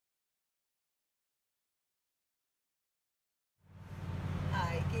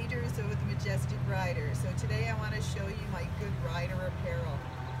Majestic rider. So today I want to show you my Good Rider apparel.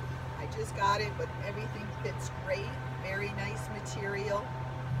 I just got it, but everything fits great. Very nice material,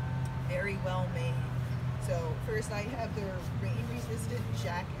 very well made. So first I have their rain resistant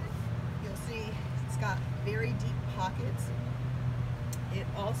jacket. You'll see it's got very deep pockets. It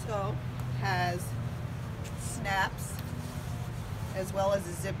also has snaps as well as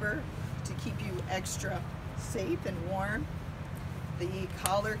a zipper to keep you extra safe and warm. The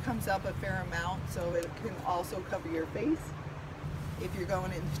collar comes up a fair amount, so it can also cover your face if you're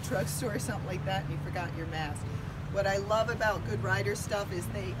going in the drugstore or something like that and you forgot your mask. What I love about Good Rider stuff is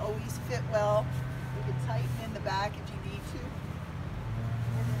they always fit well. You can tighten in the back if you need to.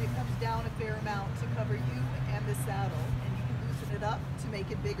 And then it comes down a fair amount to cover you and the saddle. And you can loosen it up to make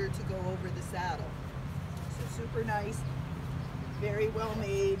it bigger to go over the saddle. So super nice, very well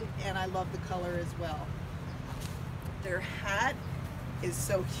made, and I love the color as well. Their hat is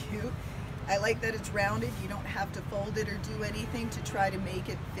so cute. I like that it's rounded. You don't have to fold it or do anything to try to make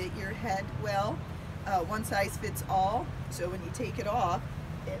it fit your head well. One size fits all, so when you take it off,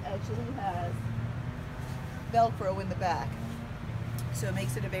 it actually has Velcro in the back. So it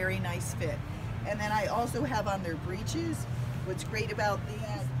makes it a very nice fit. And then I also have on their breeches. What's great about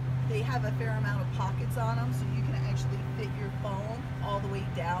these, they have a fair amount of pockets on them, so you can actually fit your phone all the way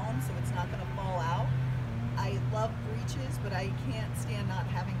down so it's not going to fall out. I love breeches, but I can't stand not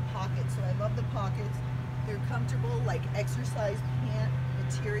having pockets, so I love the pockets. They're comfortable, like exercise pant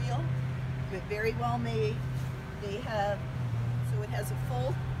material, but very well made. They have, so it has a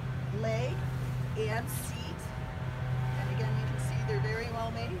full leg and seat, and again you can see they're very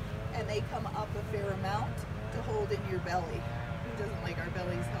well made, and they come up a fair amount to hold in your belly. Who doesn't like our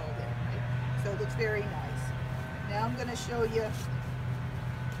bellies held in, right? So it looks very nice. Now I'm going to show you.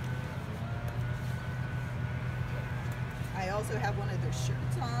 I also have one of their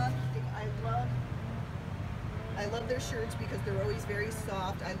shirts on. I love their shirts because they're always very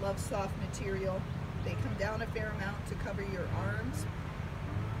soft. I love soft material. They come down a fair amount to cover your arms.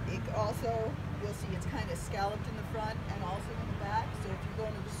 It also, you'll see it's kind of scalloped in the front and also in the back. So if you go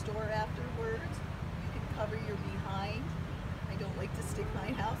into the store afterwards, you can cover your behind. I don't like to stick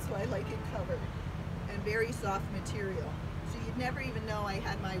mine out, so I like it covered. And very soft material. So you'd never even know I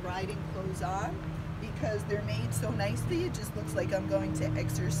had my riding clothes on, because they're made so nicely, it just looks like I'm going to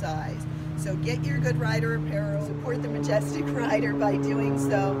exercise. So get your Good Rider apparel, support the Majestic Rider by doing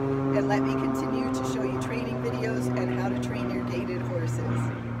so, and let me continue to show you training videos and how to train your gaited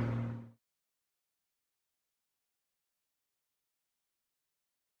horses.